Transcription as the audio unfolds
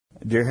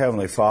Dear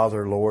Heavenly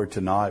Father, Lord,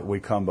 tonight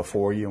we come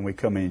before you and we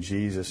come in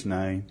Jesus'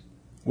 name.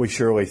 We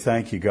surely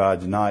thank you,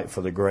 God, tonight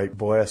for the great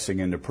blessing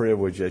and the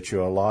privilege that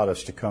you allowed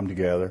us to come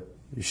together.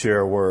 You share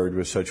a word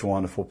with such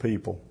wonderful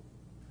people.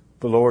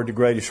 But Lord, the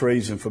greatest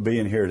reason for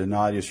being here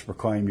tonight is to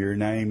proclaim your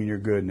name and your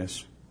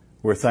goodness.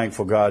 We're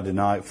thankful, God,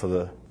 tonight for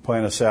the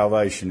plan of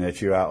salvation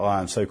that you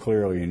outlined so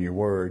clearly in your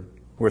word.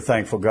 We're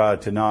thankful,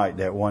 God, tonight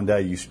that one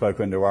day you spoke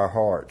into our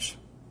hearts.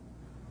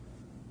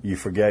 You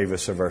forgave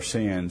us of our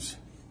sins.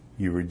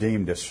 You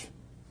redeemed us.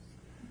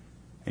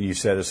 And you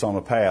set us on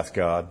a path,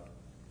 God,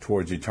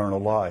 towards eternal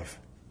life.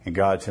 And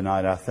God,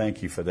 tonight I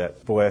thank you for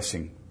that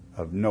blessing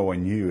of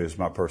knowing you as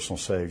my personal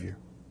Savior.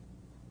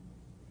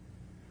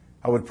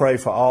 I would pray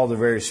for all the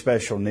very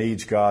special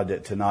needs, God,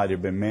 that tonight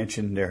have been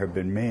mentioned. There have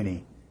been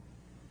many.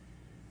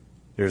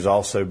 There's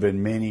also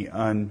been many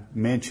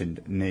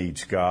unmentioned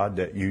needs, God,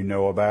 that you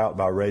know about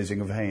by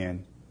raising of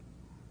hand.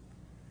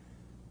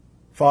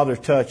 Father,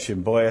 touch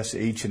and bless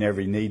each and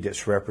every need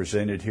that's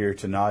represented here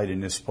tonight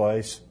in this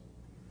place.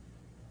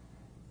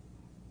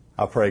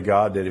 I pray,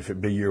 God, that if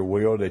it be your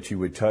will, that you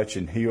would touch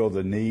and heal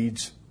the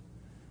needs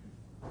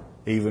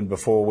even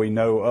before we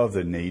know of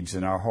the needs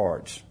in our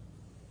hearts.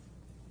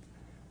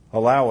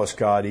 Allow us,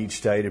 God, each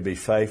day to be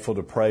faithful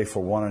to pray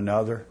for one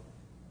another.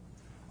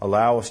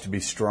 Allow us to be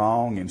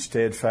strong and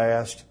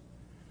steadfast,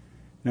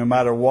 no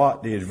matter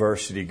what the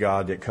adversity,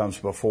 God, that comes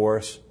before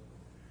us.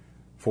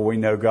 For we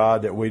know,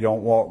 God, that we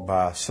don't walk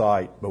by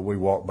sight, but we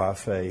walk by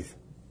faith.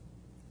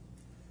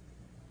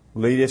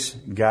 Lead us,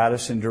 guide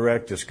us, and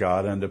direct us,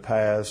 God, unto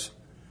paths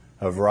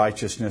of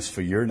righteousness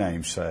for your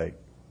name's sake.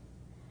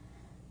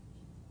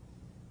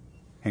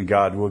 And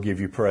God, we'll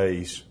give you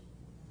praise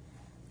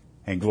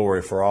and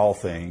glory for all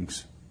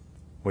things.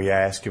 We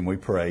ask and we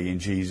pray in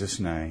Jesus'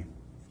 name.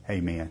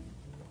 Amen.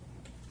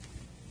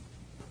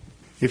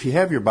 If you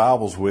have your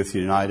Bibles with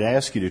you tonight, I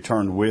ask you to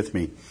turn with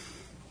me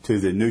to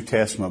the New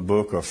Testament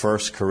book of 1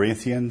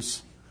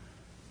 Corinthians.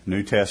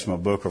 New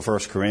Testament book of 1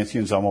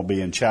 Corinthians. I'm going to be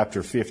in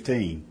chapter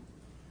 15.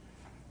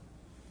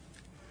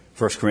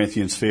 1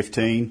 Corinthians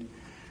 15.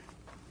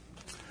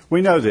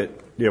 We know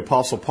that the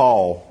Apostle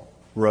Paul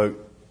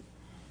wrote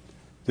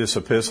this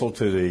epistle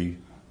to the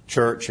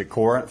church at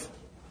Corinth.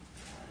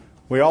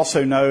 We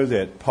also know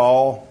that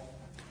Paul,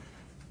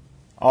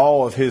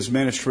 all of his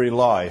ministry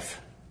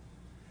life,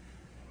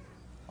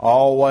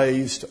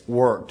 always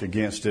worked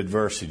against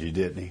adversity,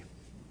 didn't he?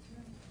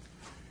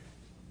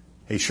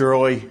 He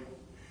surely,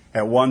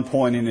 at one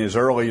point in his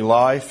early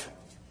life,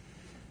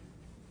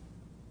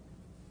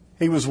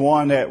 he was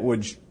one that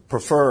would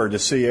prefer to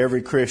see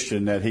every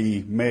Christian that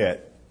he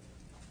met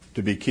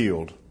to be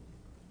killed.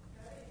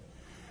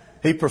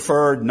 He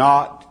preferred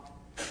not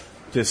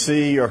to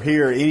see or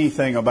hear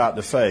anything about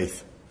the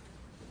faith.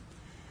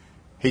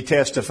 He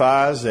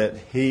testifies that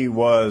he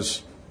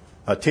was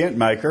a tent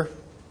maker.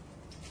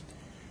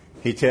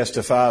 He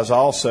testifies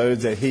also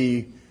that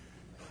he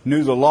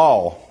knew the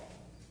law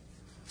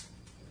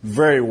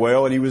very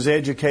well, and he was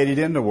educated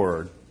in the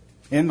Word,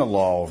 in the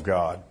law of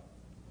God.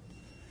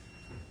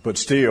 But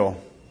still,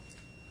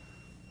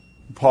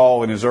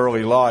 Paul in his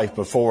early life,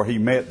 before he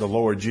met the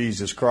Lord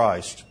Jesus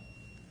Christ,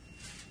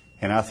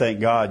 and I thank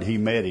God he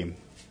met him,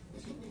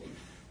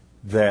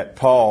 that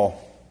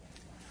Paul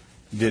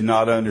did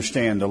not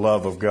understand the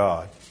love of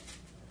God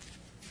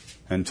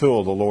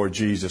until the Lord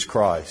Jesus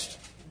Christ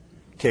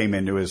came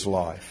into his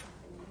life.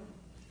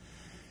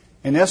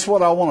 And that's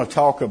what I want to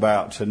talk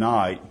about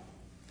tonight,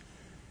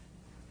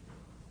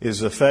 is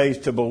the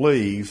faith to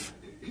believe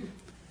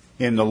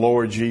in the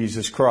Lord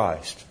Jesus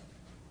Christ.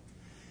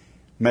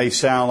 May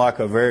sound like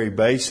a very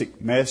basic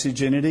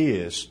message, and it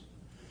is.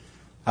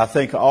 I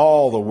think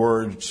all the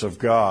words of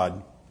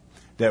God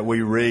that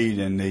we read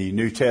in the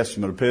New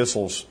Testament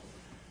epistles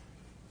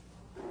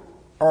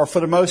are, for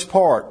the most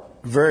part,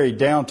 very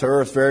down to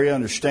earth, very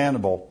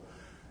understandable,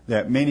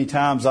 that many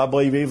times I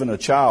believe even a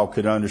child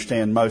could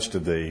understand most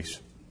of these.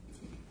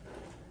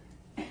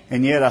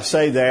 And yet I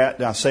say that,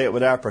 and I say it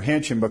with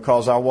apprehension,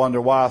 because I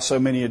wonder why so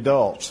many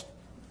adults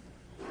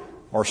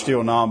are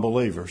still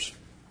non-believers.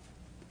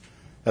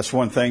 That's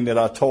one thing that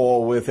I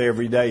toil with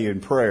every day in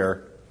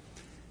prayer,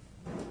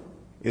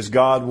 is,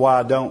 God,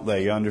 why don't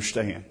they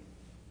understand?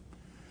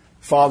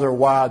 Father,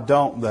 why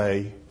don't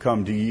they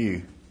come to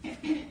you?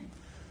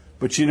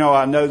 But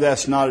I know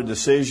that's not a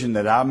decision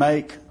that I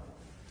make,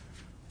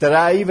 that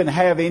I even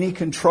have any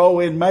control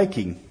in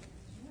making.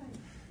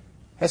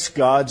 That's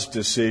God's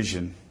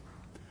decision,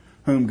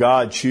 whom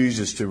God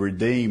chooses to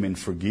redeem and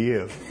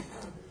forgive.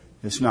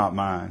 It's not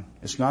mine.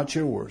 It's not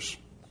yours.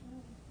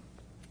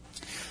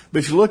 But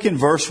if you look in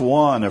verse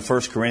 1 of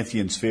 1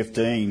 Corinthians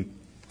 15,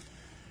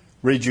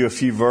 read you a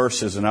few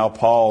verses and I'll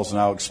pause and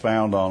I'll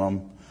expound on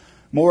them.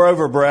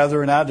 Moreover,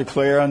 brethren, I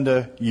declare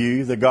unto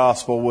you the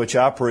gospel which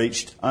I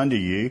preached unto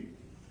you,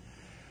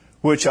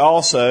 which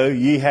also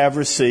ye have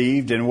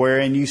received and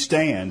wherein you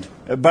stand,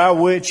 by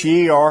which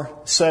ye are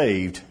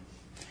saved,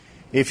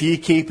 if ye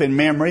keep in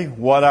memory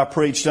what I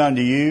preached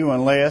unto you,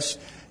 unless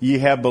ye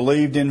have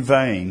believed in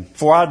vain.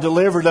 For I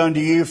delivered unto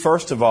you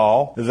first of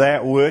all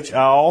that which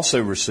I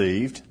also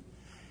received,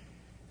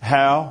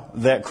 how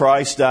that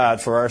Christ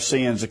died for our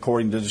sins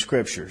according to the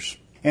Scriptures,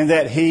 and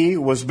that He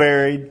was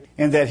buried,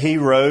 and that He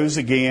rose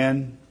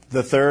again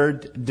the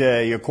third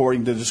day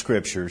according to the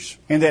Scriptures,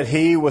 and that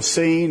He was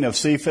seen of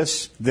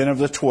Cephas, then of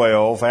the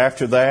 12.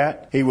 After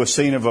that, He was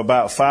seen of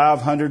about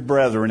 500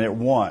 brethren at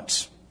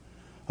once,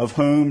 of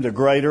whom the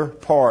greater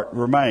part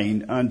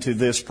remain unto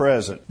this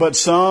present. But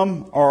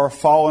some are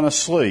fallen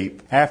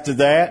asleep. After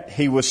that,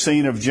 He was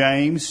seen of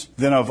James,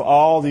 then of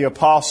all the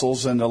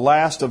apostles, and the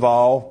last of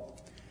all,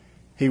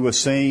 He was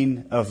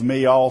seen of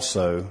me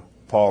also,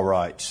 Paul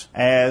writes,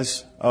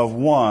 as of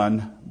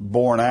one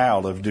born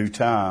out of due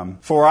time.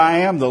 For I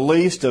am the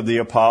least of the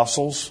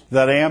apostles,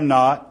 that am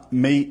not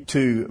meet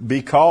to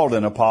be called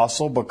an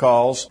apostle,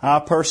 because I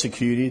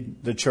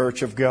persecuted the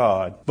church of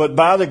God. But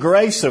by the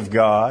grace of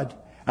God,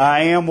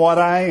 I am what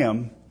I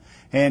am,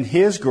 and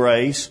His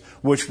grace,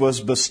 which was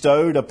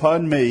bestowed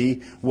upon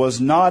me, was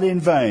not in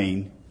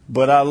vain,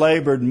 but I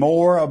labored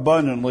more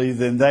abundantly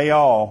than they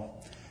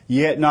all.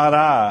 Yet not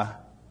I,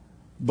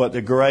 but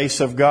the grace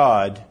of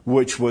God,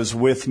 which was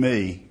with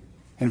me.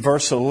 In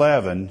verse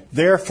 11,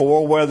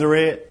 therefore, whether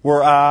it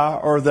were I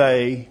or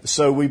they,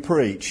 so we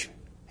preach,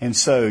 and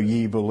so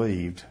ye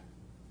believed.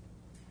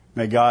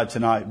 May God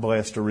tonight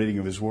bless the reading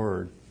of His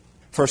Word.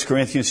 1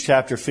 Corinthians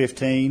chapter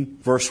 15,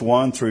 verse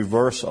 1 through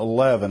verse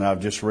 11,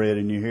 I've just read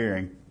in your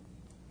hearing.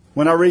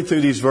 When I read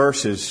through these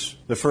verses,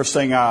 the first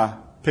thing I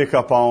pick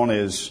up on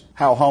is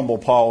how humble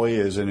Paul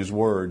is in his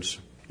words.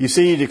 You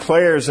see, he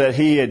declares that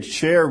he had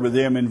shared with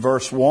them in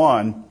verse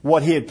 1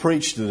 what he had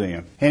preached to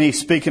them. And he's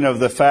speaking of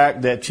the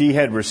fact that he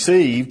had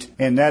received,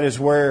 and that is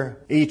where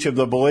each of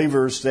the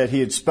believers that he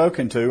had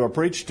spoken to or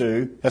preached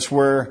to, that's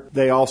where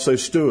they also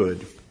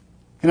stood.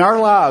 In our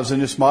lives in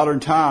this modern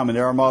time, in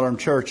our modern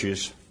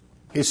churches,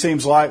 it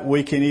seems like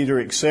we can either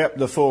accept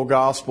the full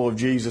gospel of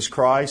Jesus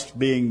Christ,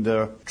 being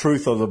the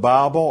truth of the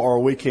Bible, or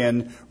we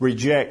can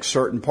reject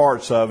certain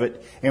parts of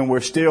it, and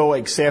we're still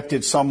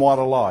accepted somewhat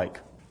alike.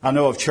 I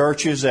know of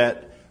churches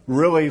that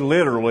really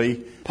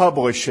literally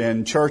publish,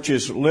 and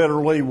churches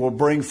literally will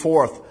bring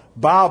forth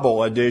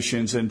Bible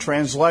editions and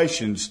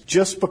translations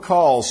just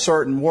because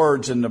certain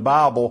words in the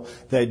Bible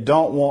they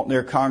don't want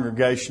their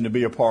congregation to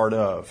be a part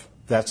of.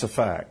 That's a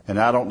fact. And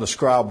I don't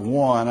describe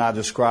one, I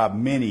describe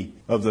many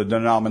of the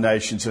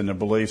denominations and the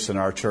beliefs in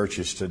our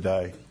churches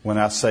today when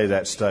I say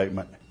that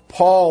statement.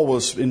 Paul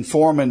was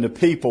informing the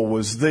people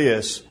was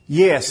this: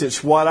 yes,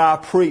 it's what I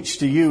preached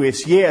to you.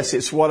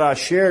 It's what I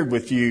shared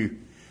with you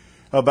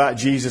about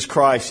Jesus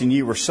Christ, and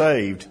you were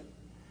saved.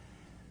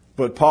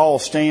 But Paul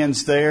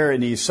stands there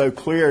and he's so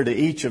clear to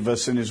each of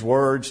us in his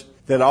words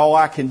that all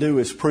I can do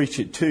is preach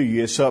it to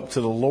you. It's up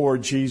to the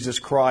Lord Jesus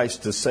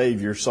Christ to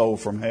save your soul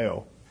from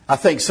hell. I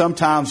think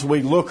sometimes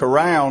we look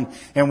around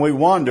and we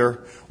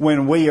wonder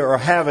when we are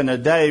having a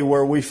day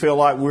where we feel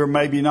like we're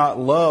maybe not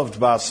loved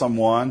by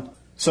someone.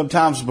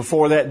 Sometimes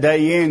before that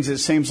day ends, it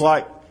seems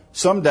like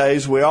some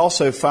days we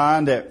also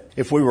find that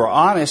if we were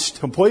honest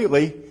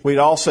completely, we'd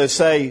also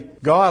say,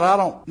 God, I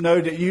don't know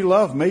that you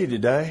love me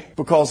today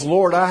because,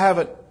 Lord, I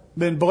haven't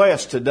been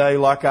blessed today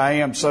like I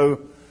am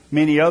so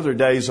many other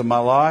days of my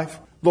life.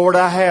 Lord,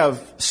 I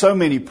have so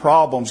many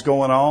problems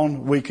going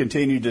on, we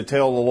continue to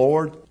tell the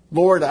Lord.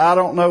 Lord, I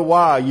don't know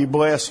why you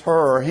bless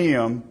her or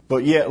him,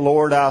 but yet,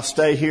 Lord, I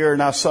stay here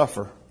and I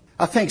suffer.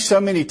 I think so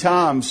many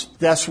times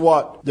that's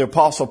what the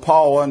Apostle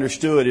Paul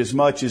understood as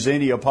much as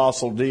any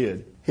apostle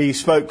did. He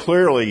spoke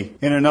clearly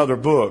in another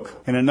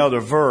book, in another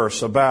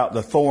verse, about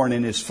the thorn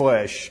in his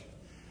flesh.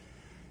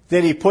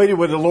 Then he pleaded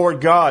with the Lord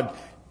God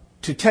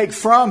to take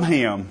from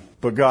him,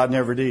 but God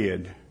never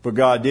did. But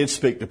God did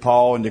speak to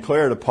Paul and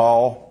declare to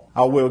Paul,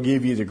 I will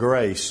give you the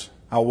grace.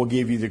 I will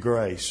give you the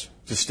grace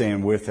to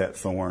stand with that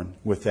thorn,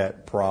 with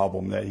that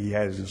problem that he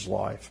has in his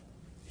life.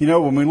 You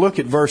know, when we look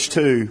at verse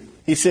 2,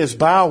 he says,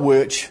 by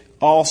which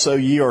also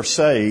ye are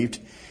saved,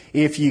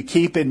 if you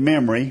keep in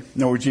memory,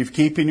 in other words, if you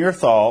keep in your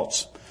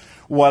thoughts,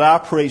 what I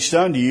preached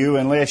unto you,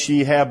 unless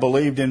ye have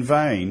believed in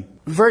vain.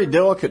 Very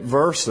delicate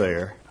verse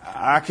there.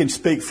 I can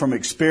speak from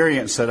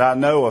experience that I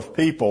know of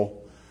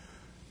people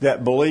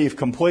that believe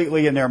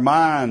completely in their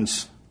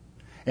minds,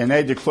 and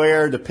they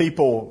declare to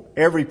people,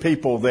 every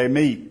people they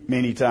meet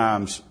many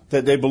times,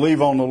 that they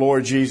believe on the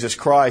Lord Jesus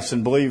Christ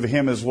and believe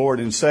Him as Lord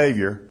and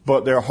Savior,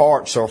 but their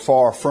hearts are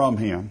far from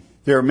Him.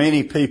 There are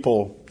many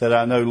people that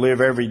I know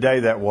live every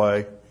day that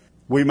way.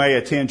 We may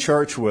attend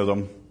church with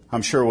them.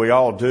 I'm sure we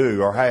all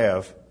do or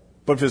have.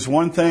 But if there's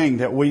one thing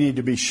that we need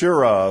to be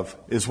sure of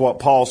is what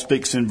Paul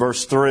speaks in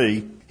verse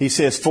 3. He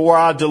says, for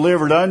I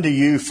delivered unto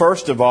you,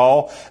 first of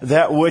all,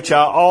 that which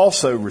I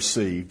also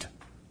received.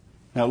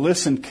 Now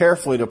listen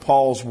carefully to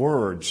Paul's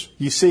words.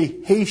 You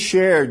see, he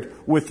shared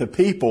with the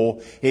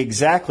people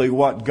exactly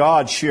what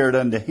God shared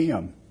unto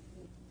him.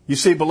 You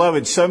see,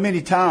 beloved, so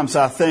many times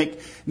I think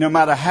no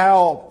matter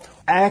how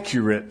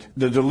accurate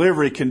the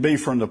delivery can be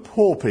from the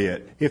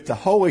pulpit, if the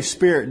Holy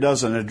Spirit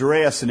doesn't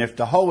address, and if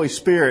the Holy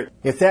Spirit,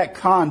 if that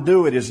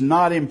conduit is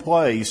not in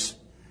place,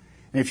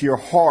 and if your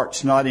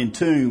heart's not in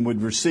tune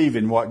with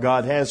receiving what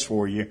God has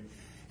for you,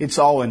 it's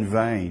all in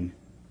vain.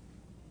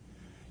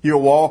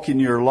 You'll walk in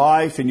your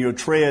life and you'll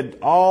tread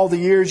all the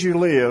years you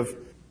live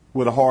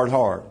with a hard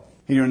heart.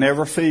 And you'll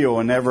never feel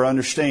and never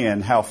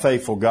understand how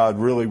faithful God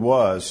really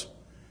was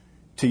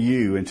to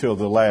you until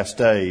the last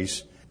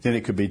days. Then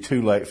it could be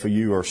too late for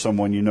you or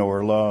someone you know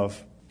or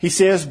love. He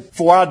says,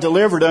 "For I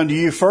delivered unto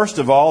you first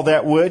of all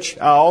that which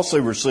I also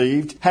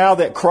received, how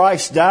that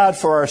Christ died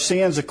for our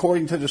sins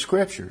according to the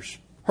Scriptures."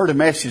 Heard a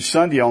message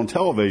Sunday on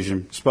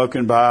television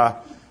spoken by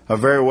a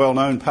very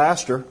well-known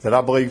pastor that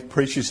I believe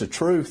preaches the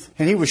truth.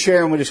 And he was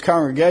sharing with his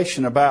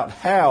congregation about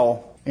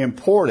how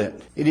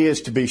important it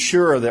is to be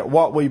sure that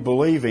what we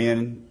believe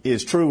in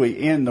is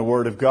truly in the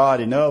Word of God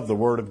and of the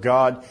Word of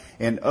God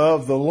and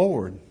of the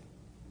Lord.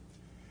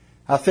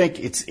 I think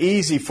it's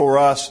easy for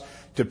us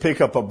to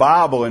pick up a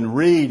Bible and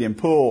read and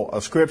pull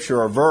a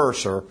scripture or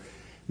verse or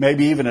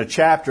maybe even a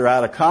chapter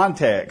out of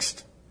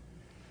context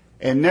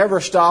and never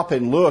stop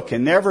and look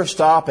and never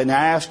stop and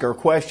ask or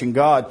question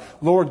God,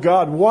 "Lord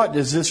God, what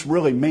does this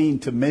really mean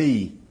to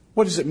me?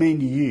 What does it mean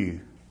to you?"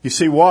 You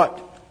see, what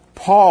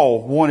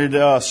Paul wanted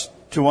us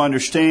to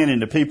understand,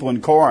 and the people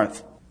in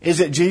Corinth, is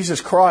that Jesus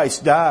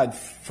Christ died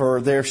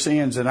for their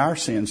sins and our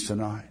sins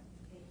tonight.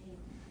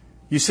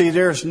 You see,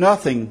 there's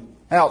nothing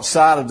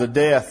outside of the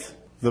death,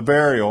 the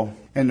burial,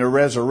 and the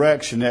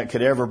resurrection that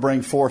could ever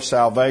bring forth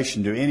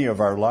salvation to any of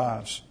our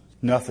lives.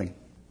 Nothing.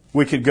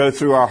 We could go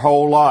through our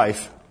whole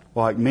life,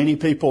 like many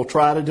people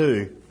try to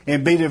do,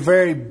 and be the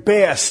very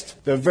best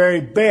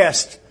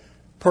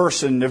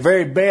person, the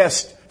very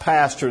best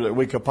pastor that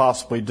we could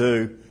possibly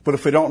do. But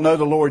if we don't know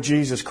the Lord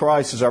Jesus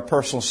Christ as our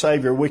personal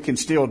Savior, we can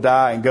still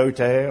die and go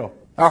to hell.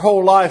 Our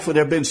whole life would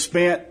have been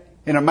spent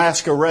in a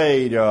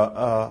masquerade,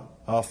 a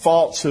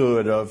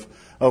falsehood of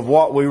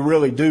what we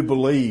really do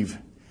believe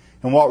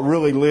and what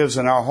really lives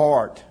in our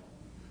heart.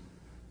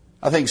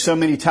 I think so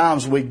many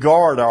times we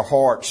guard our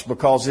hearts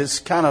because it's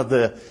kind of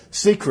the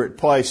secret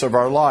place of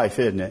our life,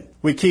 isn't it?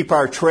 We keep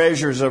our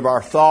treasures of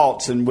our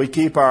thoughts, and we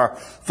keep our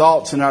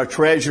thoughts and our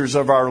treasures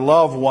of our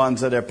loved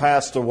ones that have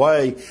passed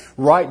away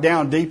right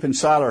down deep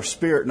inside our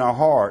spirit and our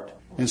heart.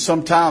 And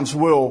sometimes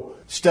we'll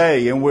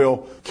stay and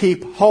we'll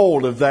keep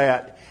hold of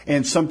that,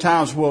 and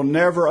sometimes we'll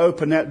never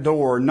open that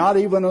door, not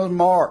even a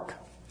mark,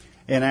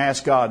 and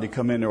ask God to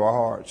come into our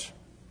hearts.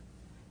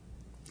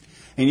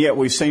 And yet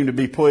we seem to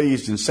be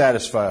pleased and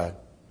satisfied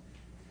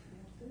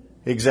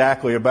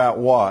exactly about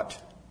what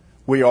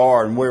we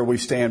are and where we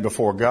stand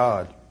before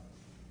God.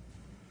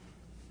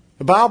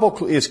 The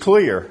Bible is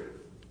clear,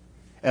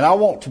 and I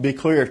want to be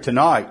clear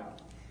tonight,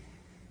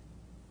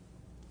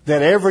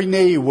 that every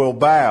knee will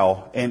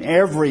bow and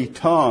every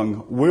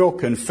tongue will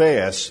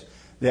confess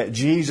that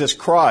Jesus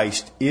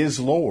Christ is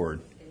Lord.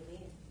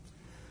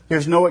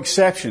 There's no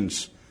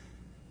exceptions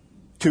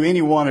to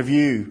any one of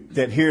you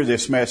that hear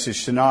this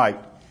message tonight,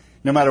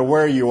 no matter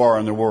where you are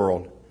in the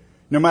world,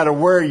 no matter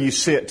where you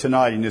sit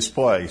tonight in this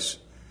place,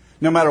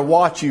 no matter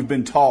what you've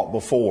been taught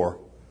before.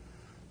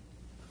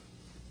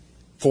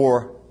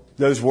 For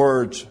those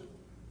words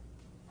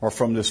are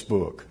from this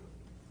book.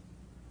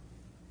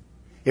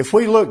 If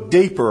we look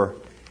deeper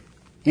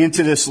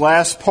into this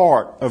last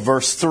part of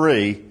verse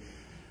 3,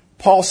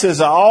 Paul says,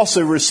 "I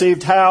also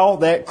received how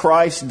that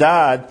Christ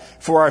died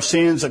for our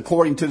sins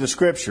according to the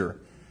Scripture."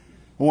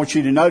 I want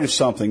you to notice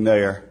something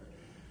there.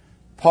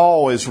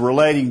 Paul is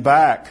relating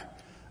back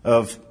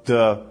of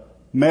the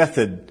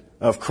method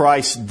of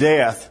Christ's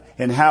death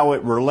and how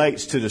it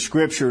relates to the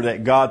Scripture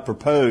that God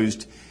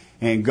proposed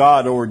and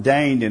God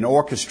ordained and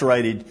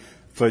orchestrated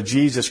for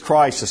Jesus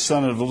Christ, the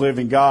Son of the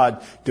living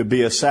God, to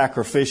be a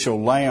sacrificial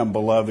lamb,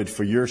 beloved,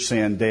 for your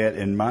sin, debt,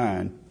 and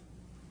mine.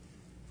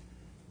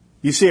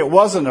 You see, it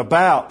wasn't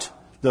about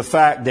the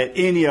fact that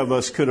any of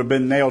us could have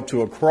been nailed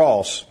to a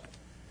cross.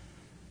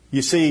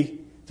 You see,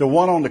 the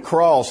one on the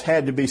cross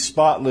had to be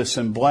spotless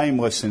and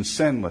blameless and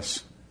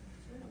sinless.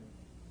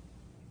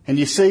 And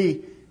you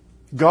see,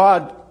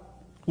 God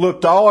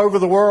looked all over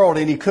the world,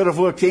 and He could have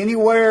looked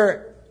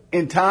anywhere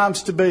in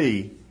times to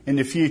be in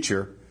the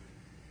future,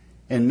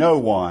 and no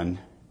one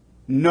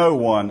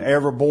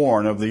ever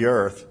born of the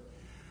earth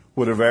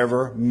would have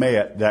ever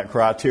met that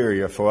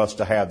criteria for us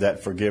to have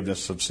that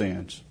forgiveness of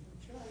sins.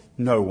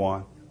 No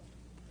one.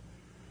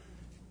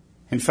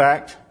 In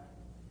fact,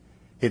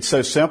 it's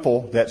so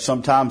simple that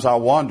sometimes I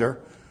wonder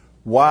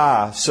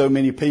why so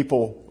many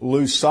people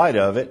lose sight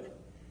of it.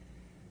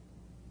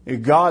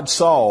 God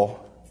saw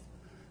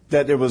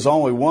that there was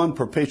only one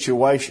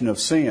perpetuation of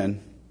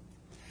sin,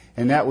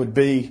 and that would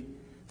be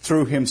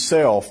through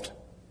Himself,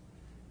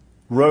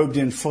 robed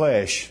in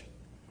flesh,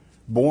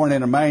 born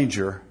in a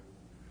manger,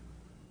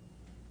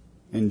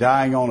 and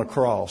dying on a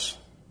cross.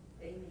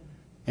 Amen.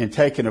 And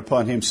taking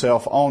upon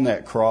Himself on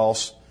that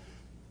cross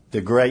the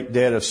great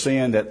debt of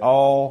sin that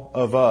all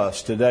of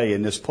us today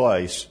in this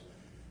place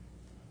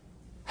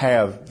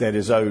have, that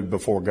is owed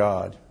before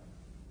God.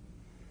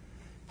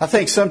 I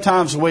think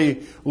sometimes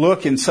we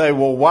look and say,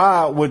 well,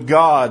 why would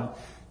God,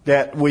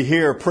 that we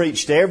hear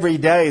preached every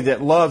day,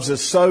 that loves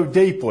us so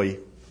deeply,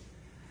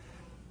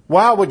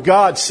 why would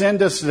God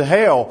send us to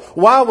hell?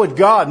 Why would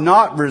God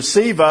not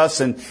receive us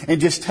and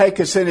just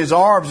take us in His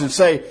arms and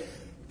say,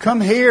 Come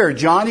here,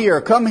 Johnny,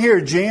 or come here,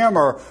 Jim,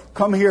 or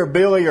come here,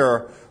 Billy,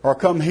 or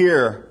come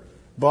here,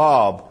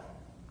 Bob.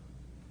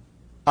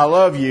 I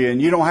love you, and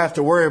you don't have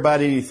to worry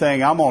about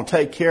anything. I'm going to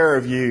take care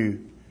of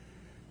you.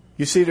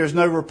 You see, there's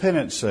no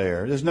repentance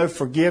there. There's no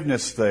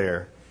forgiveness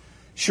there.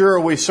 Sure,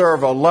 we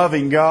serve a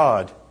loving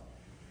God,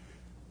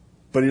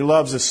 but He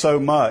loves us so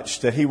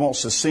much that He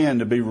wants the sin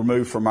to be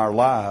removed from our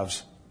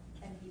lives.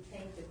 And He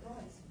paid the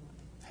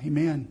price.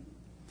 Amen.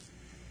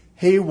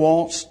 He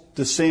wants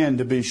the sin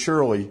to be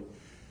surely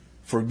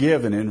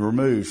forgiven and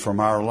removed from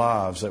our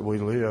lives that we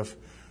live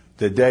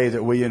the day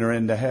that we enter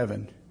into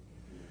heaven.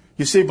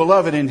 You see,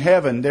 beloved, in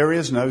heaven there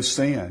is no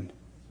sin.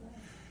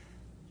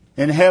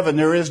 In heaven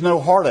there is no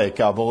heartache,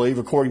 I believe,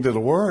 according to the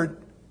Word.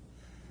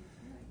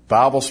 The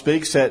Bible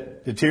speaks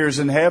that the tears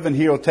in heaven,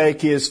 He'll take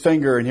His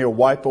finger and He'll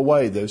wipe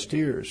away those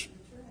tears.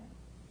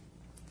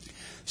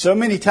 So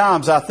many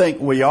times I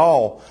think we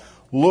all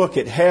look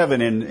at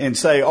heaven and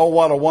say, oh,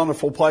 what a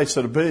wonderful place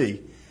it'll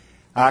be.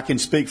 I can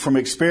speak from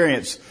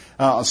experience.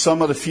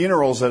 Some of the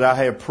funerals that I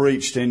have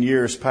preached in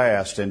years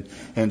past,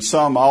 and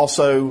some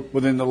also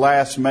within the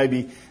last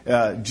maybe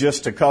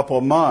just a couple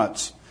of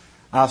months,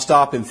 I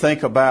stop and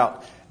think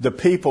about the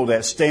people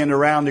that stand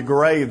around the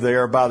grave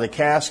there by the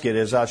casket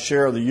as I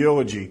share the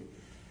eulogy.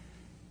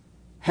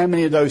 How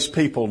many of those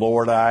people,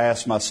 Lord, I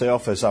ask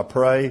myself as I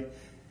pray,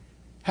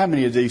 how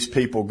many of these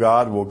people,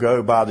 God, will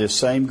go by this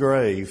same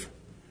grave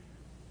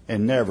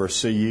and never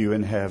see you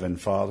in heaven,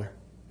 Father?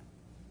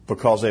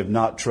 Because they've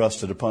not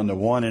trusted upon the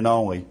one and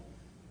only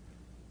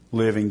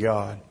living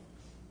God.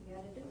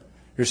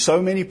 There's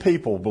so many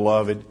people,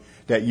 beloved,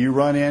 that you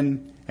run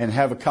in and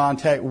have a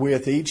contact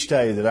with each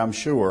day that I'm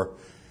sure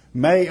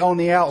may on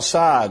the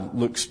outside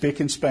look spick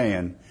and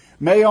span,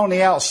 may on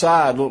the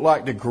outside look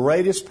like the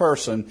greatest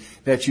person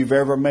that you've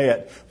ever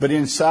met, but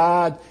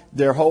inside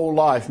their whole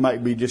life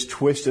might be just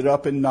twisted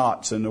up in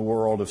knots in the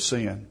world of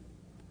sin.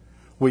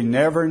 We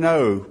never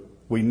know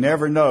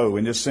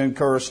in this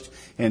sin-cursed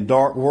and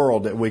dark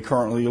world that we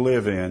currently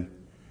live in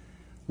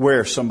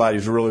where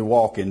somebody's really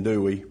walking,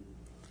 do we?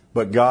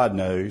 But God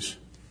knows.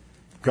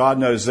 God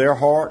knows their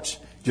hearts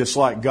just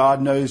like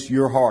God knows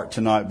your heart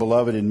tonight,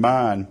 beloved, and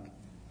mine.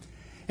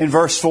 In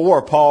verse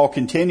 4, Paul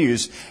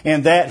continues,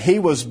 and that He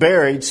was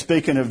buried,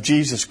 speaking of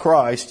Jesus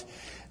Christ,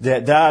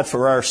 that died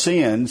for our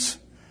sins,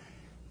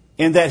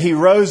 and that He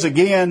rose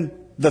again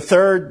the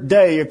third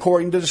day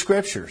according to the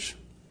Scriptures.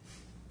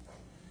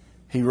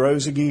 He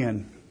rose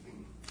again.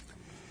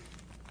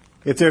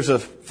 If there's a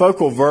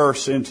focal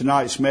verse in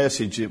tonight's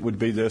message, it would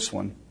be this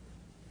one.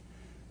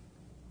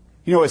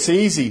 You know, it's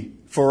easy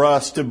for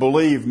us to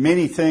believe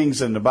many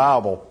things in the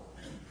Bible.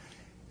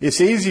 It's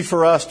easy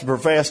for us to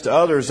profess to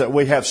others that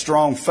we have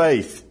strong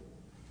faith.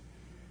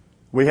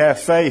 We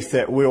have faith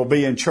that we'll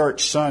be in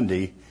church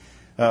Sunday.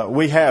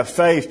 We have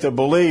faith to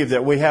believe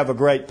that we have a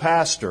great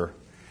pastor.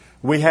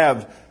 We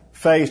have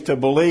faith to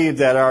believe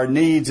that our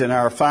needs and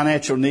our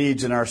financial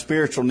needs and our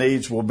spiritual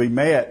needs will be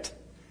met.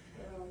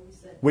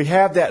 We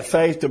have that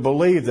faith to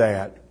believe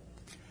that.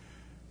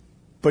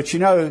 But you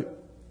know,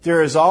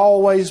 there has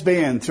always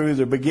been, through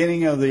the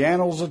beginning of the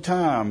annals of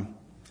time,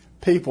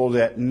 people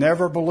that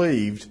never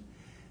believed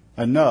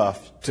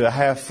enough to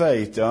have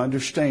faith to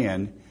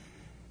understand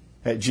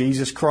that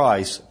Jesus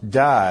Christ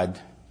died.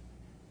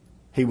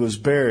 He was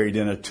buried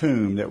in a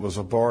tomb that was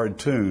a borrowed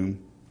tomb.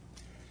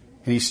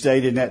 And He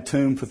stayed in that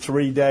tomb for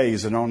 3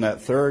 days. And on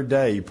that third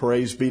day,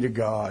 praise be to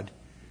God,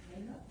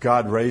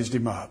 God raised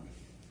Him up.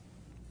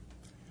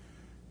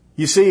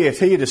 You see, if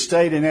He had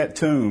stayed in that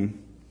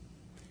tomb,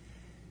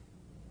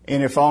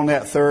 and if on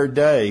that third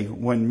day,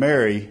 when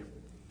Mary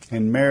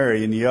and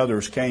the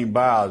others came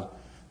by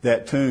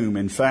that tomb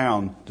and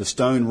found the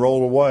stone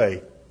rolled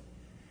away,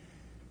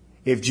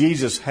 if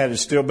Jesus had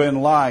still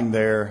been lying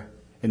there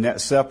in that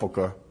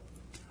sepulcher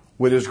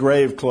with His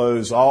grave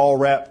clothes all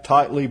wrapped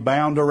tightly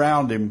bound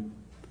around Him,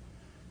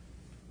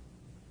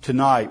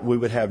 tonight we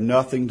would have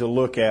nothing to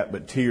look at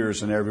but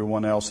tears in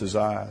everyone else's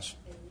eyes.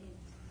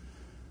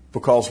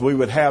 Because we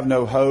would have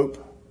no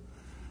hope,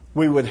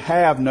 we would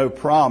have no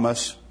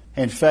promise,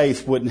 and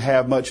faith wouldn't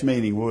have much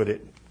meaning, would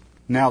it?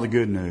 Now the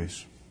good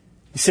news.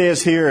 He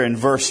says here in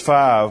verse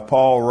 5,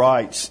 Paul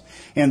writes,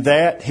 in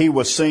that He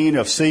was seen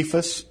of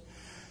Cephas,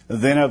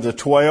 then of the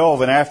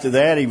 12, and after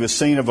that He was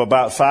seen of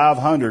about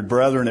 500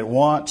 brethren at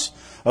once,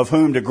 of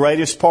whom the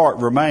greatest part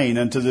remain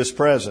unto this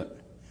present.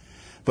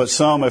 But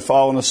some have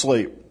fallen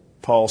asleep,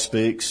 Paul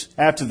speaks.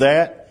 After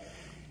that,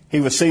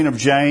 He was seen of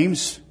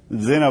James,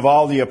 then of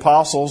all the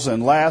apostles,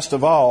 and last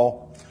of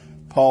all,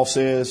 Paul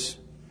says,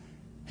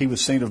 He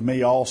was seen of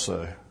me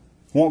also.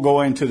 Won't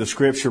go into the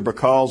Scripture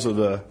because of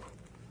the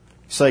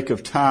sake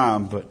of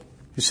time, but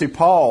you see,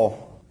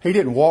 Paul, he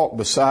didn't walk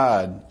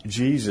beside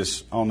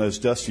Jesus on those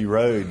dusty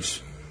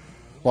roads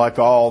like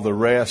all the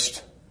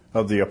rest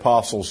of the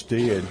apostles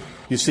did.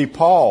 You see,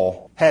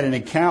 Paul had an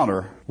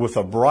encounter with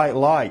a bright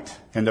light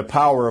and the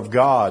power of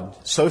God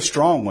so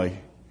strongly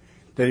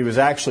that he was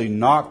actually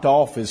knocked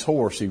off his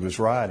horse he was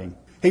riding.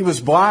 He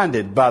was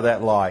blinded by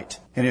that light,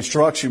 and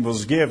instruction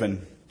was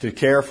given to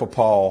care for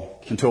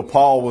Paul until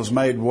Paul was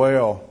made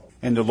well.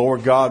 And the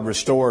Lord God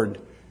restored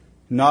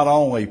not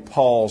only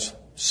Paul's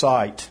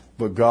sight,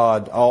 but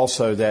God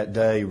also that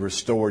day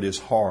restored his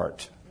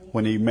heart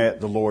when he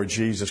met the Lord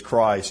Jesus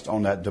Christ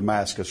on that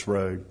Damascus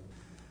road.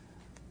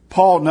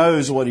 Paul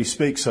knows what he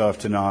speaks of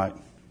tonight.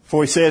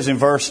 For he says in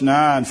verse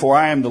 9, "For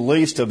I am the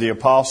least of the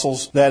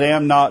apostles, that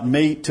am not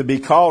meet to be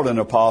called an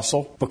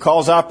apostle,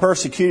 because I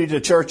persecuted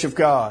the church of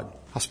God."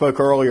 I spoke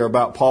earlier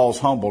about Paul's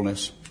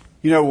humbleness.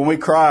 You know, when we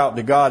cry out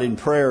to God in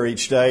prayer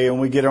each day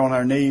and we get on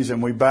our knees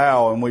and we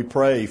bow and we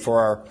pray for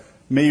our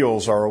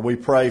meals or we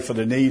pray for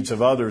the needs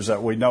of others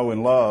that we know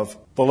and love,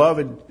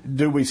 beloved,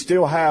 do we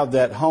still have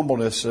that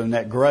humbleness and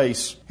that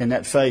grace and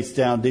that faith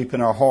down deep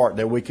in our heart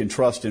that we can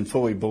trust and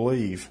fully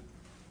believe?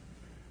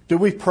 Do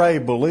we pray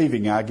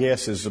believing, I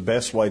guess, is the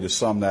best way to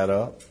sum that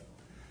up?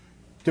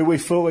 Do we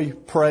fully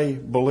pray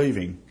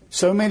believing?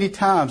 So many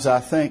times I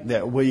think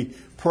that we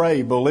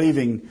pray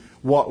believing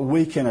what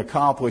we can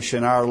accomplish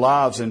in our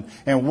lives and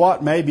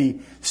what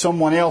maybe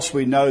someone else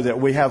we know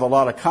that we have a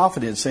lot of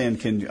confidence in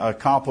can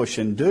accomplish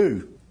and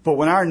do. But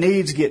when our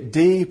needs get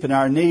deep and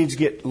our needs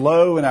get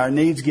low and our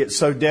needs get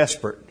so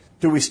desperate,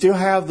 do we still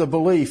have the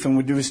belief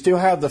and do we still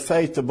have the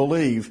faith to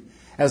believe,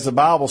 as the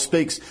Bible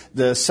speaks,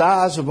 the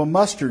size of a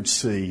mustard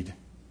seed,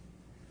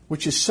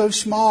 which is so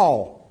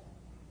small?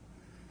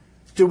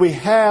 Do we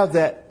have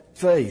that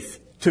faith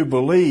to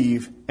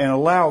believe and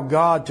allow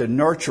God to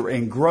nurture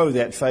and grow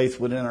that faith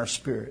within our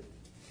spirit?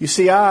 You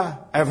see, I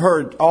have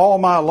heard all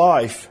my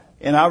life,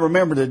 and I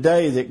remember the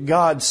day that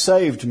God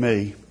saved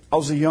me. I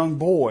was a young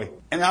boy,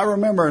 and I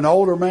remember an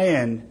older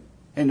man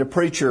and the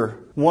preacher,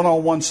 one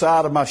on one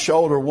side of my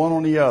shoulder, one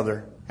on the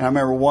other. And I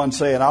remember one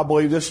saying, "I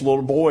believe this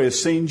little boy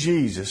has seen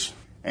Jesus."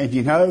 And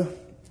you know,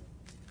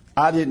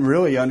 I didn't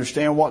really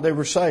understand what they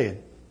were saying.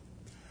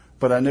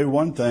 But I knew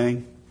one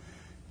thing.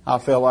 I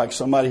felt like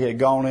somebody had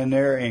gone in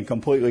there and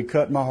completely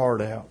cut my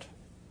heart out.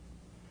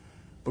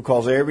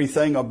 Because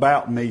everything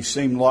about me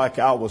seemed like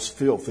I was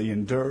filthy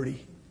and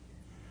dirty.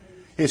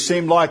 It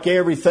seemed like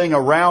everything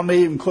around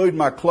me, including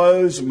my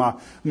clothes and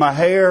my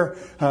hair,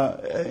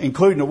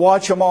 including the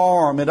watch on my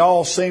arm, it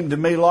all seemed to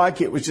me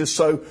like it was just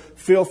so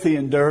filthy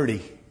and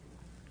dirty.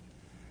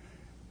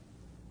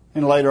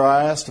 And later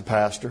I asked the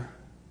pastor,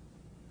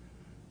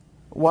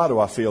 "Why do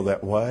I feel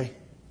that way?"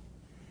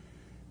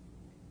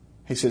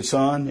 He said,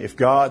 "Son, if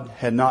God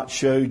had not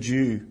showed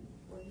you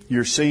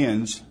your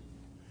sins,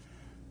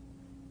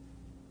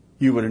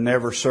 you would have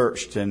never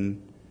searched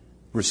and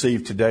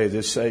received today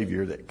this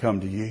Savior that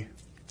come to you."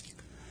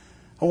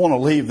 I want to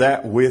leave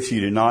that with you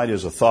tonight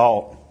as a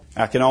thought.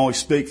 I can only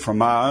speak from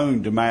my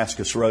own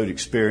Damascus Road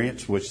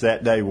experience, which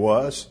that day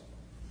was.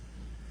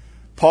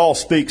 Paul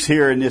speaks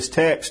here in this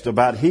text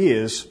about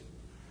his,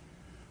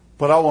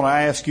 but I want to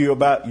ask you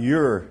about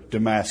your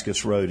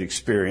Damascus Road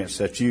experience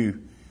that you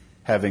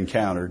have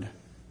encountered.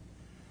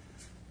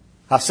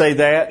 I say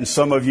that, and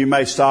some of you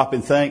may stop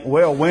and think,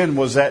 well, when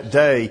was that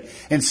day?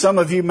 And some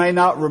of you may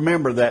not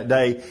remember that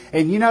day.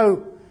 And you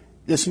know,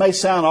 this may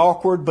sound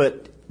awkward,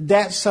 but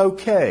that's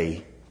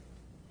okay.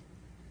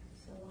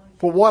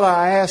 But what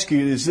I ask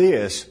you is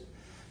this: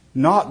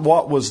 not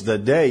what was the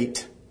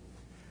date,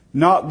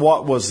 not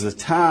what was the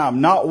time,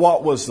 not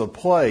what was the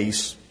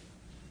place,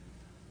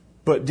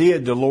 but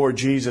did the Lord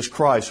Jesus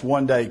Christ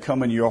one day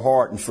come into your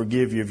heart and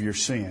forgive you of your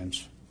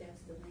sins? That's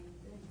the main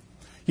thing.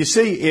 You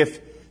see, if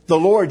the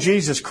Lord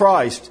Jesus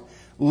Christ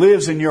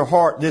lives in your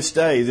heart this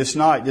day, this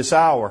night, this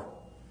hour,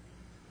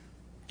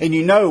 and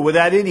you know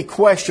without any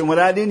question,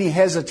 without any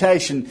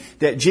hesitation,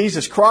 that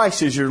Jesus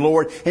Christ is your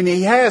Lord and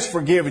He has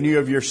forgiven you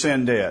of your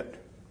sin debt.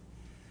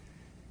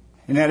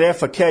 And that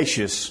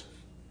efficacious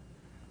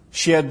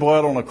shed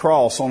blood on a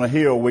cross on a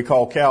hill we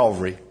call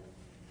Calvary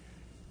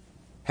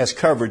has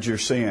covered your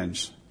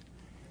sins.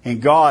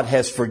 And God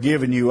has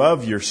forgiven you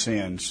of your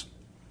sins.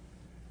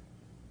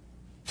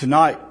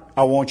 Tonight,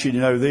 I want you to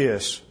know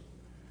this.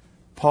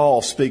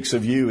 Paul speaks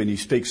of you and he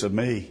speaks of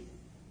me.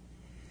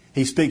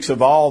 He speaks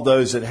of all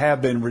those that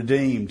have been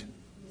redeemed.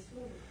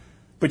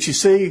 But you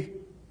see,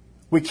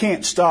 we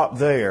can't stop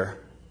there.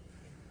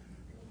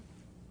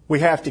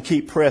 We have to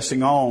keep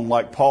pressing on,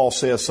 like Paul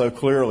says so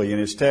clearly in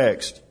his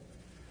text.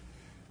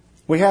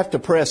 We have to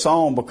press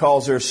on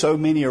because there are so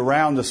many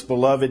around us,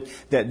 beloved,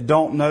 that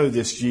don't know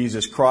this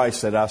Jesus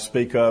Christ that I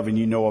speak of and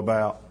you know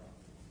about.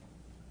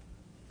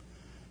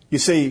 You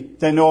see,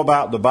 they know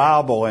about the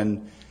Bible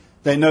and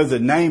they know the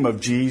name of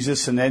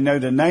Jesus and they know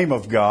the name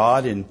of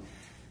God and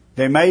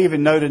they may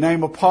even know the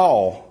name of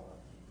Paul.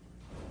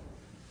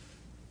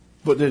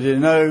 But do they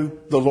know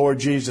the Lord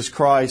Jesus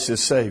Christ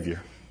as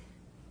Savior?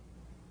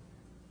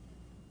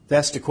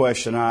 That's the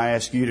question I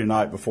ask you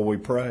tonight before we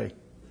pray.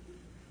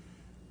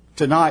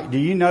 Tonight, do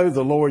you know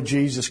the Lord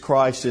Jesus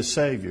Christ as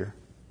Savior?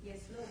 Yes,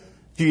 Lord.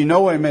 Do you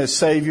know Him as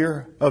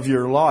Savior of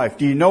your life?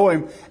 Do you know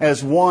Him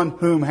as one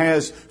whom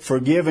has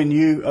forgiven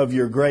you of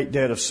your great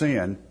debt of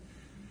sin?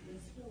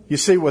 You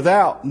see,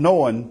 without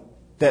knowing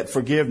that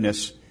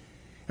forgiveness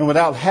and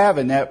without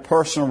having that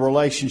personal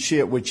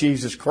relationship with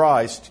Jesus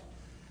Christ,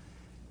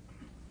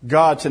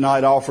 God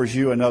tonight offers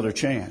you another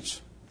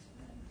chance.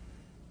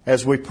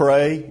 As we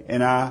pray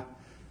and I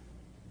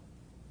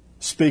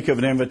speak of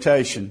an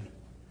invitation.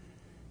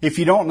 If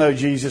you don't know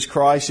Jesus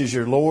Christ as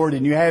your Lord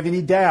and you have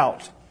any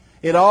doubt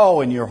at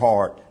all in your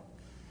heart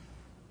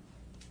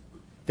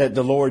that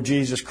the Lord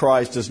Jesus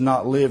Christ does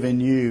not live in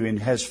you and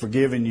has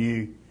forgiven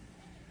you,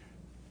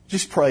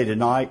 just pray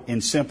tonight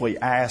and simply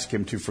ask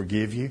Him to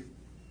forgive you.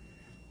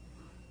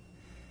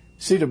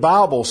 See, the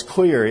Bible's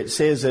clear. It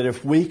says that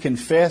if we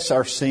confess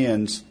our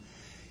sins,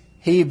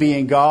 He,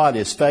 being God,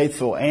 is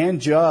faithful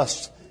and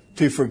just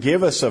to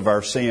forgive us of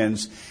our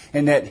sins,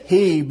 and that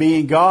He,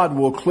 being God,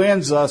 will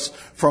cleanse us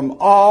from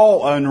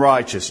all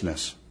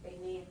unrighteousness.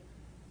 Amen.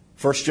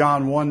 1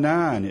 John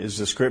 1:9 is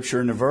the scripture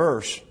in the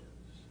verse.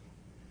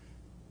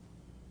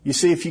 You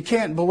see, if you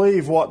can't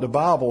believe what the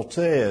Bible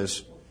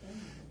says,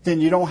 then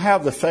you don't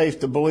have the faith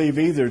to believe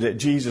either that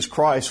Jesus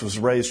Christ was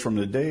raised from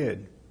the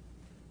dead.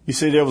 You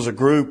see, there was a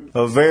group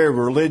of very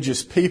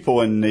religious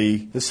people in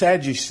the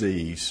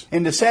Sadducees.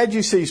 And the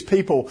Sadducees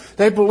people,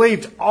 they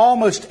believed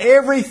almost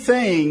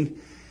everything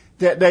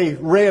that they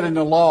read in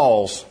the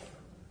laws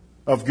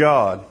of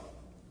God.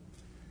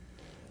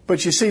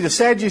 But you see, the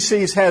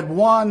Sadducees had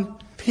one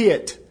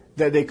pit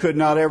that they could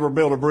not ever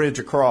build a bridge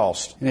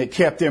across. And it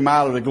kept them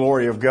out of the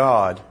glory of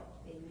God.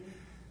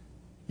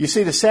 You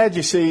see, the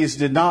Sadducees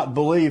did not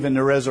believe in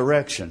the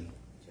resurrection.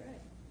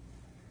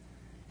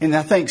 And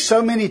I think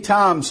so many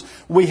times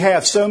we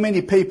have so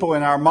many people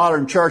in our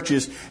modern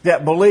churches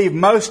that believe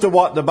most of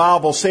what the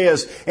Bible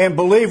says and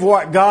believe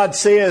what God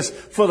says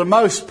for the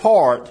most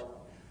part,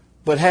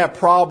 but have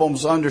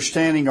problems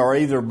understanding or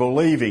either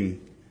believing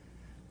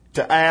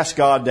to ask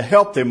God to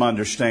help them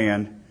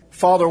understand.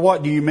 Father,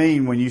 what do you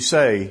mean when you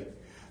say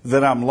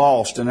that I'm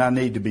lost and I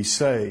need to be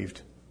saved?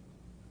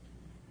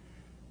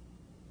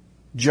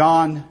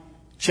 John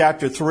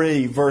chapter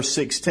 3 verse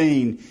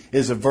 16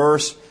 is a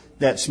verse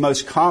that's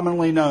most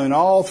commonly known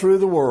all through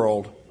the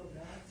world.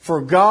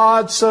 For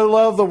God so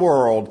loved the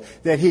world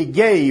that He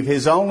gave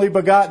His only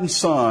begotten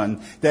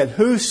Son, that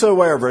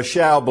whosoever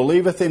shall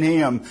believeth in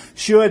Him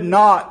should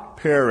not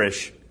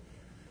perish,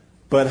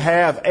 but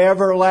have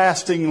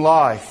everlasting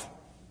life.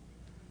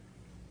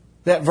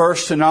 That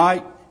verse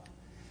tonight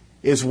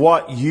is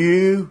what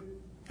you,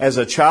 as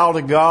a child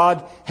of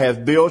God,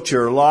 have built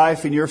your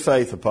life and your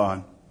faith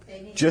upon.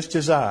 Amen. Just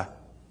as I.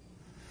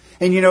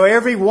 And you know,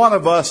 every one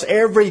of us,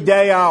 every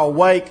day I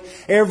awake,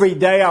 every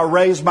day I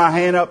raise my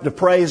hand up to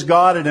praise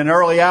God at an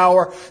early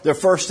hour, the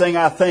first thing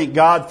I thank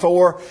God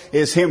for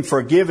is Him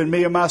forgiving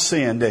me of my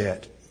sin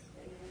debt.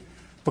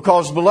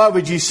 Because,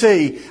 beloved, you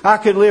see, I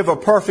could live a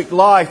perfect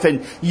life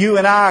and you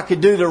and I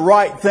could do the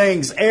right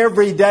things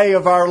every day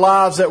of our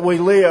lives that we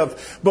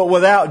live. But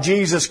without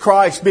Jesus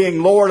Christ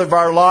being Lord of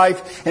our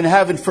life and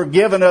having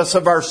forgiven us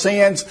of our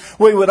sins,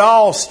 we would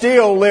all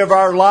still live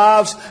our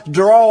lives,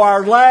 draw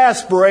our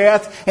last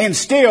breath, and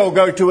still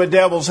go to a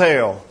devil's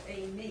hell.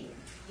 Amen.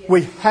 Yes.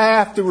 We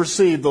have to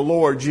receive the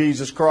Lord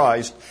Jesus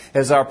Christ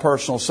as our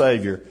personal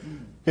Savior.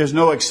 There's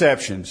no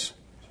exceptions.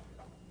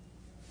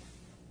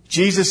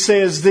 Jesus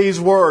says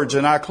these words,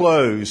 and I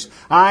close.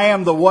 I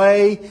am the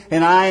way,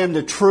 and I am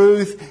the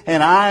truth,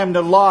 and I am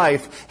the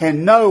life,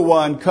 and no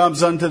one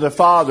comes unto the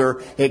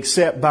Father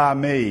except by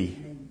me.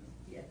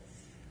 Yes.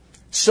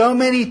 So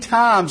many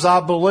times I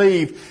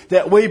believe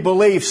that we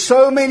believe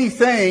so many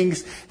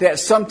things that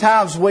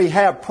sometimes we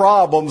have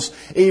problems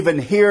even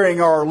hearing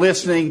or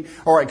listening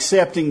or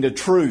accepting the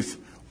truth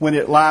when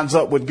it lines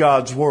up with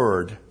God's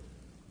Word.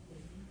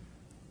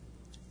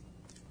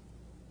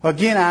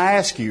 Again, I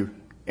ask you,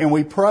 and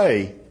we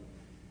pray,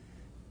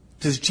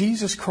 does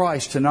Jesus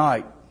Christ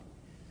tonight,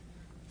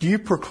 do you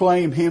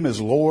proclaim Him as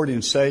Lord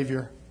and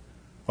Savior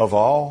of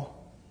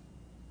all?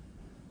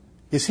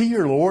 Is He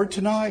your Lord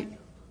tonight?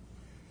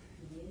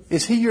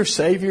 Is He your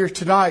Savior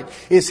tonight?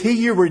 Is He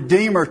your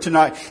Redeemer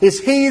tonight?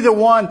 Is He the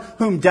one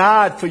whom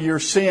died for your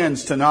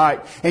sins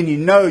tonight? And you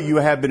know you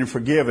have been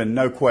forgiven,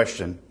 no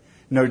question,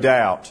 no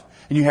doubt.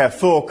 And you have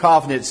full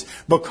confidence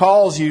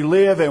because you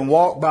live and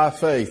walk by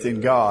faith in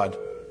God.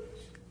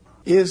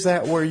 Is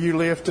that where you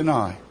live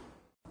tonight?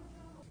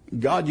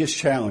 God just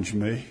challenged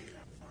me.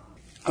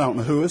 I don't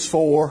know who it's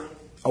for.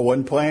 I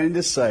wasn't planning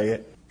to say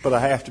it, but I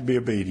have to be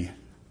obedient.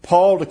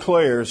 Paul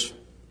declares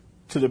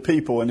to the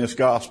people in this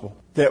gospel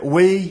that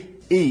we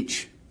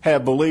each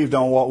have believed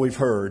on what we've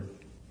heard.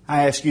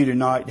 I ask you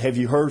tonight, have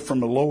you heard from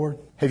the Lord?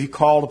 Have you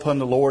called upon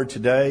the Lord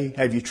today?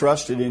 Have you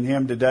trusted in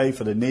Him today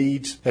for the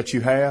needs that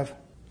you have?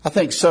 I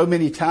think so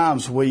many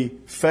times we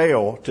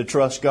fail to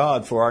trust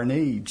God for our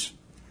needs.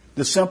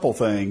 The simple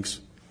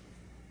things.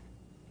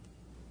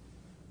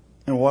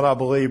 And what I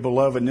believe,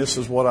 beloved, and this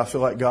is what I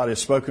feel like God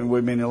has spoken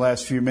with me in the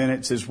last few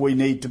minutes, is we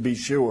need to be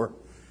sure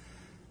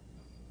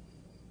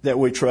that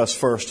we trust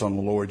first on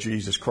the Lord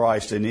Jesus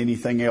Christ and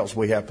anything else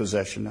we have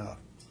possession of.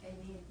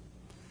 Amen.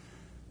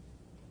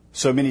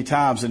 So many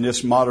times in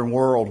this modern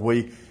world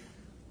we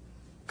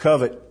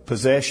covet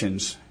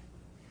possessions.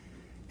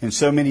 And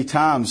so many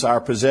times our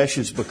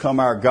possessions become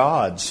our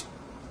gods.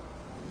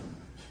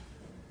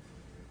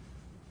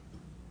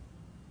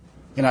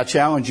 And I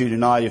challenge you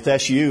tonight, if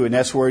that's you and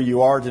that's where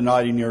you are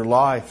tonight in your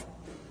life,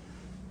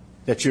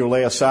 that you'll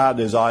lay aside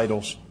those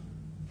idols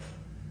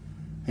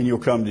and you'll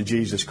come to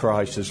Jesus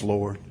Christ as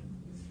Lord.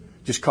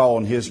 Just call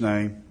on His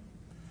name.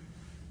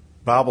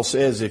 The Bible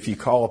says if you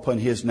call upon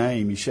His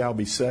name, you shall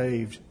be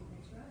saved.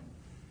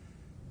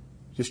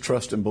 Just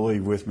trust and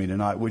believe with me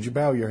tonight. Would you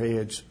bow your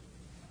heads?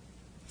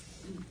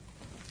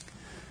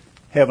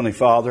 Heavenly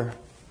Father,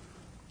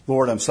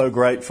 Lord, I'm so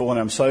grateful and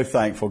I'm so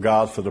thankful,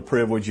 God, for the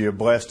privilege you have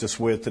blessed us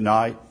with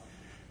tonight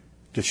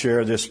to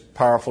share this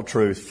powerful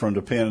truth from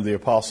the pen of the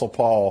Apostle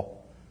Paul.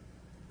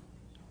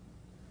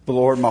 But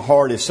Lord, my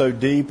heart is so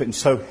deep and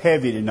so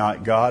heavy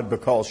tonight, God,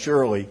 because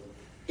surely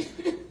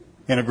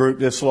in a group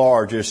this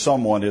large there's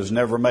someone who has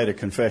never made a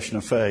confession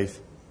of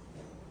faith.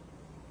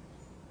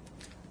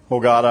 Oh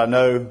God, I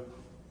know,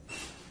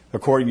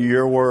 according to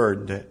your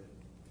word, that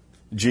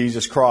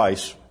Jesus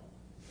Christ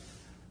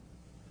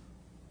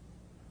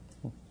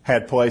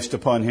had placed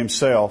upon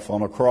Himself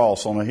on a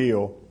cross on a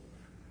hill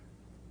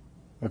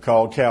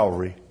called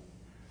Calvary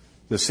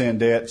the sin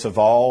debts of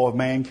all of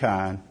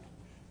mankind.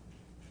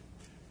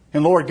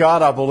 And Lord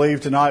God, I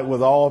believe tonight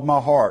with all of my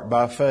heart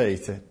by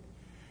faith that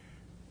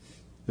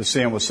the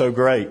sin was so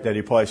great that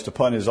He placed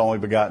upon His only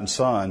begotten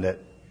Son that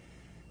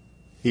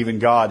even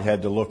God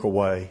had to look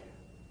away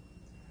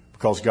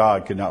because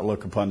God could not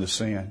look upon the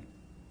sin.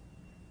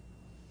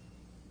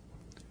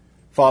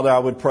 Father, I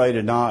would pray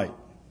tonight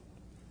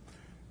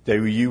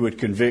that you would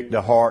convict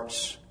the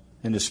hearts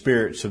and the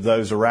spirits of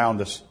those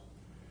around us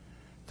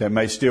that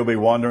may still be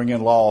wandering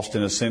and lost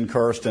in a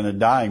sin-cursed and a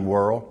dying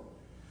world,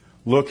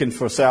 looking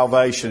for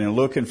salvation and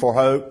looking for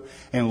hope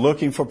and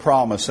looking for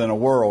promise in a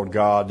world,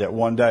 God, that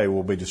one day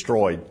will be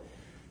destroyed,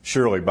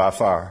 surely by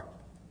fire.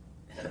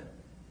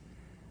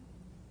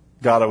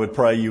 God, I would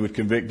pray you would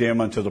convict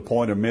them unto the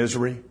point of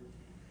misery,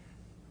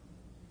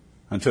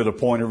 unto the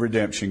point of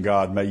redemption.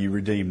 God, may you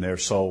redeem their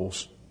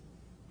souls.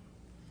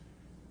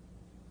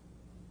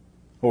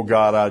 Oh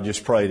God, I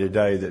just pray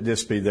today that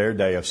this be their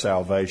day of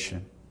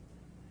salvation,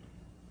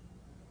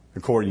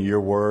 according to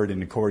your word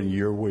and according to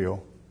your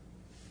will.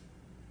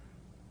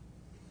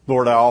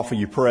 Lord, I offer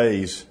you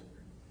praise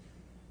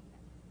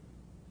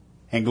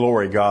and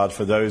glory, God,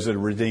 for those that are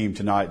redeemed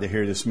tonight to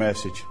hear this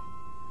message.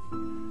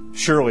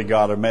 Surely,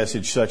 God, a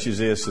message such as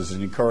this is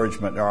an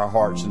encouragement to our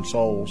hearts and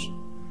souls.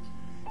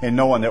 And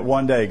knowing that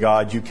one day,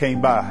 God, you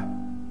came by.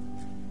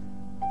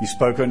 You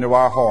spoke into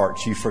our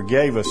hearts. You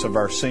forgave us of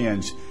our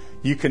sins.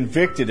 You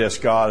convicted us,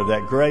 God, of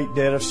that great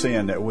debt of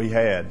sin that we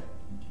had.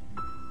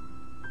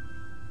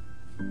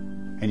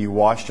 And you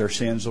washed our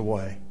sins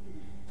away.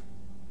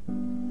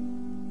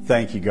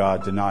 Thank you,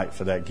 God, tonight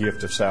for that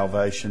gift of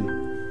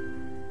salvation.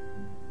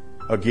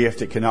 A gift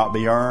that cannot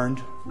be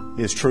earned,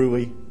 is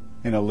truly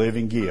and a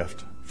living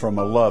gift from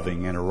a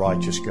loving and a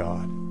righteous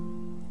God.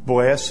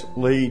 Bless,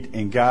 lead,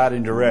 and guide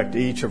and direct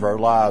each of our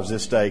lives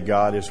this day,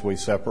 God, as we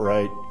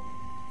separate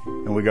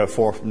and we go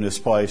forth from this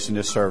place and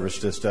this service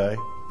this day.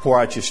 Pour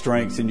out your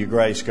strength and your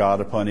grace, God,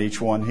 upon each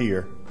one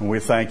here. And we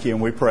thank you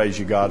and we praise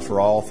you, God, for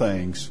all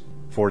things.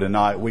 For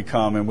tonight we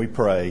come and we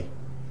pray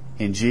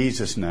in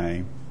Jesus'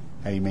 name.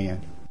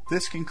 Amen.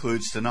 This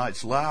concludes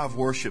tonight's live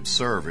worship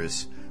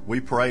service. We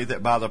pray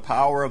that by the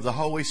power of the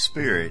Holy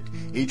Spirit,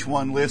 each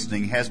one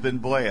listening has been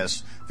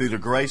blessed through the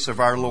grace of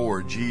our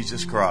Lord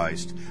Jesus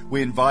Christ.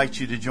 We invite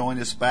you to join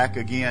us back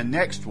again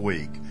next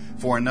week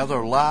for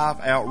another live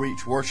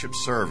outreach worship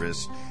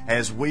service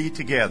as we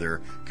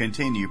together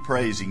continue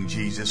praising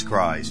Jesus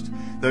Christ.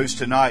 Those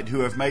tonight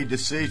who have made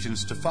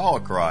decisions to follow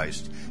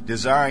Christ,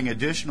 desiring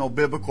additional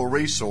biblical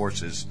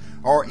resources,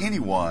 or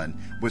anyone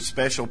with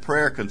special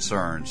prayer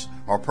concerns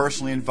are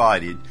personally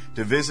invited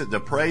to visit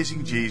the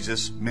Praising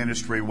Jesus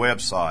Ministry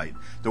website.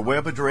 The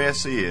web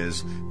address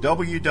is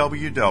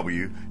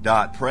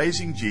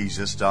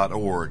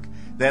www.praisingjesus.org.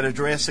 That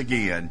address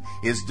again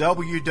is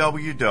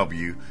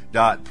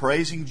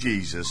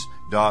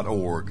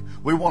www.praisingjesus.org.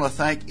 We want to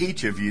thank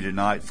each of you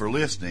tonight for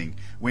listening.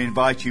 We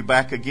invite you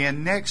back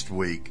again next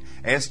week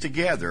as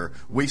together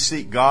we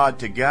seek God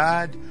to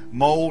guide,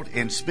 mold,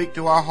 and speak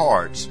to our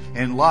hearts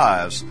and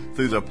lives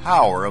through the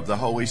power of the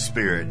Holy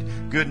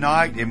Spirit. Good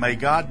night, and may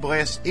God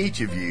bless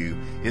each of you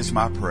is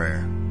my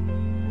prayer.